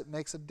 and yes, it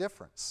makes a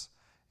difference.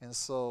 And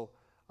so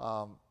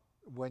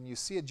when you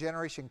see a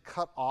generation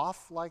cut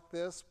off like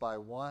this by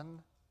one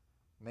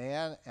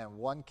man and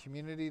one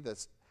community,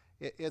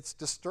 it's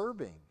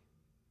disturbing.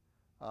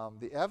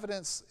 The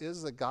evidence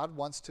is that God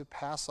wants to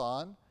pass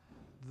on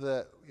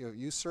that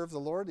you serve the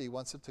Lord. He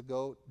wants it to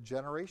go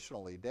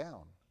generationally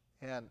down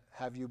and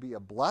have you be a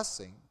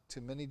blessing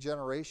to many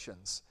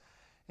generations.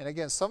 And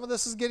again, some of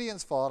this is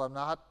Gideon's fault. I'm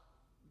not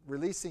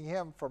releasing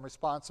him from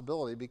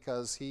responsibility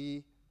because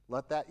he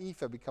let that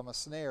ephah become a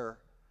snare,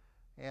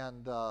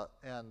 and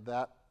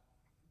that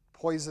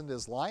poisoned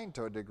his line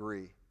to a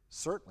degree.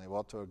 Certainly,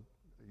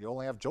 you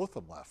only have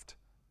Jotham left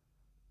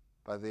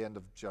by the end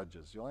of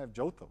Judges. You only have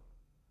Jotham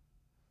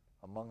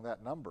among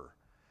that number.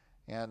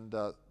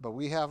 But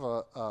we have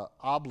a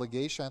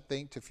obligation, I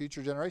think, to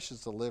future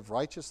generations to live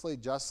righteously,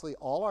 justly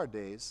all our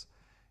days,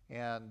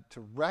 and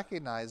to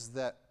recognize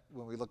that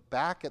when we look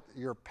back at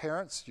your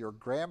parents, your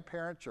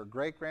grandparents, your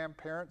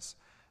great-grandparents,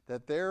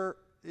 that there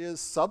is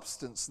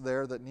substance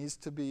there that needs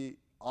to be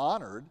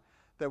honored,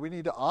 that we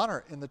need to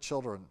honor in the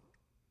children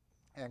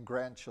and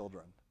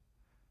grandchildren.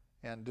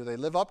 And do they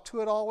live up to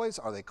it always?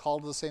 Are they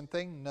called to the same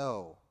thing?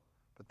 No.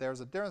 But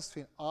there's a difference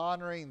between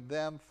honoring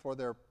them for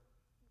their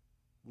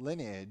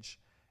lineage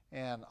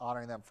and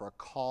honoring them for a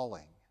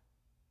calling.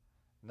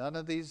 None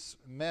of these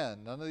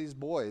men, none of these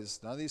boys,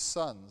 none of these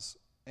sons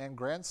and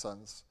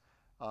grandsons,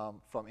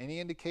 from any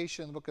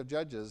indication in the book of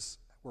Judges,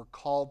 were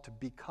called to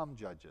become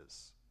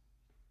judges.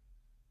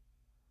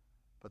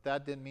 But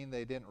that didn't mean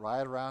they didn't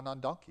ride around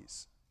on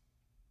donkeys,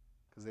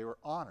 because they were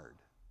honored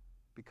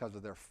because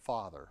of their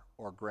father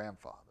or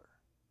grandfather.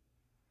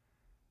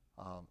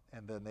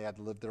 And then they had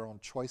to live their own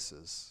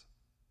choices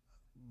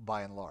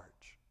by and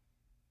large.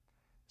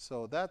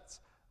 So that's,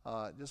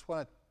 just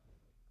want to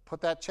put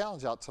that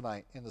challenge out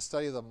tonight in the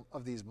study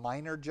of these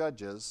minor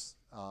judges,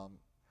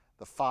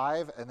 the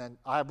five, and then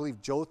I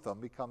believe Jotham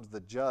becomes the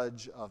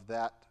judge of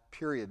that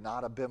period,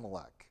 not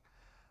Abimelech.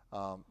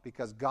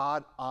 Because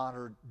God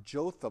honored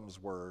Jotham's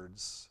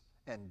words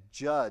and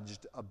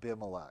judged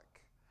Abimelech.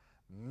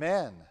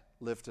 Men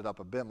lifted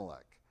up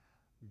Abimelech.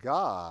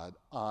 God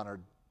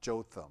honored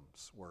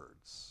Jotham's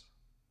words.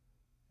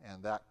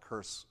 And that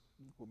curse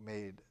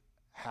made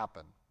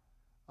happen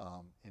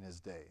in his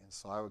day. And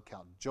so I would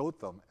count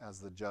Jotham as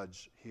the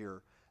judge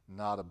here,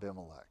 not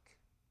Abimelech.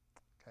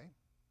 Okay?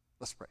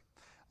 Let's pray.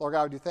 Lord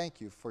God, we do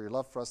thank you for your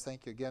love for us.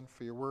 Thank you again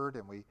for your word,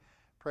 and we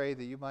pray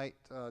that you might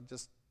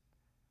just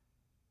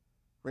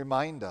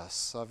remind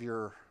us of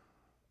your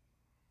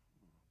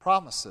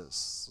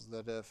promises,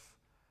 that if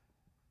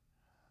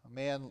a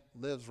man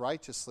lives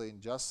righteously and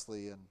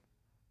justly and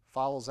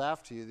follows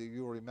after you, that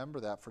you will remember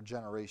that for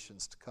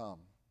generations to come.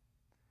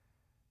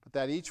 But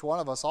that each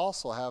one of us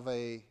also have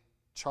a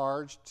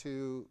charge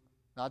to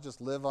not just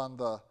live on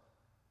the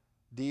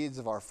deeds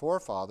of our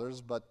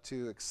forefathers, but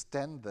to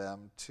extend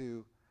them,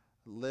 to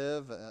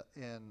live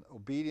in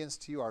obedience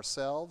to you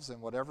ourselves in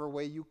whatever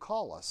way you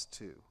call us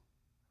to.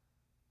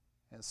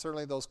 And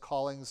certainly those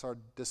callings are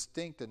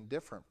distinct and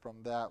different from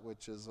that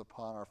which is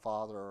upon our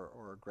father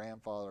or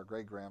grandfather or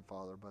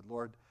great-grandfather. But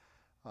Lord,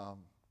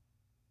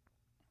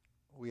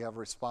 we have a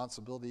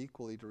responsibility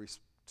equally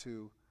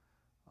to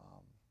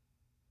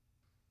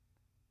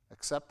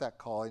accept that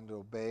calling, to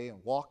obey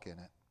and walk in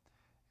it.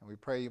 And we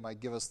pray you might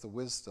give us the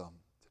wisdom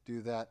to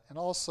do that, and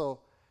also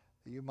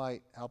that you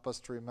might help us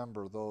to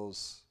remember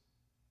those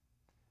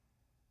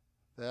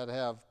that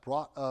have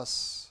brought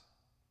us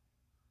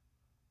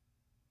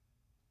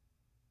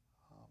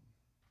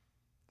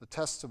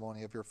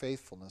testimony of your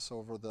faithfulness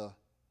over the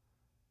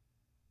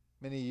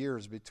many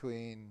years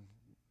between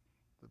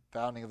the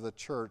founding of the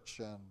church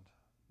and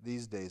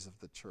these days of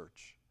the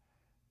church,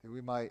 that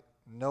we might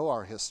know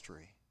our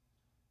history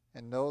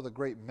and know the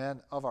great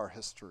men of our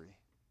history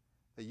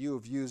that you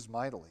have used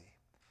mightily,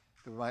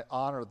 that we might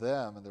honor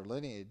them and their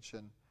lineage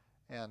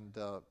and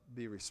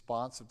be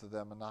responsive to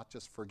them and not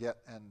just forget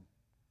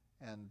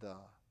and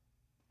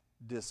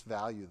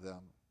disvalue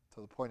them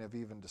to the point of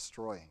even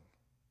destroying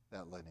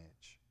that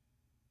lineage.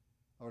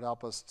 Lord,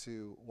 help us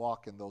to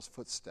walk in those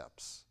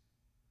footsteps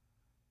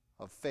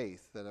of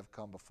faith that have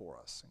come before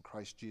us. In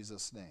Christ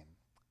Jesus' name,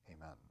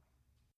 amen.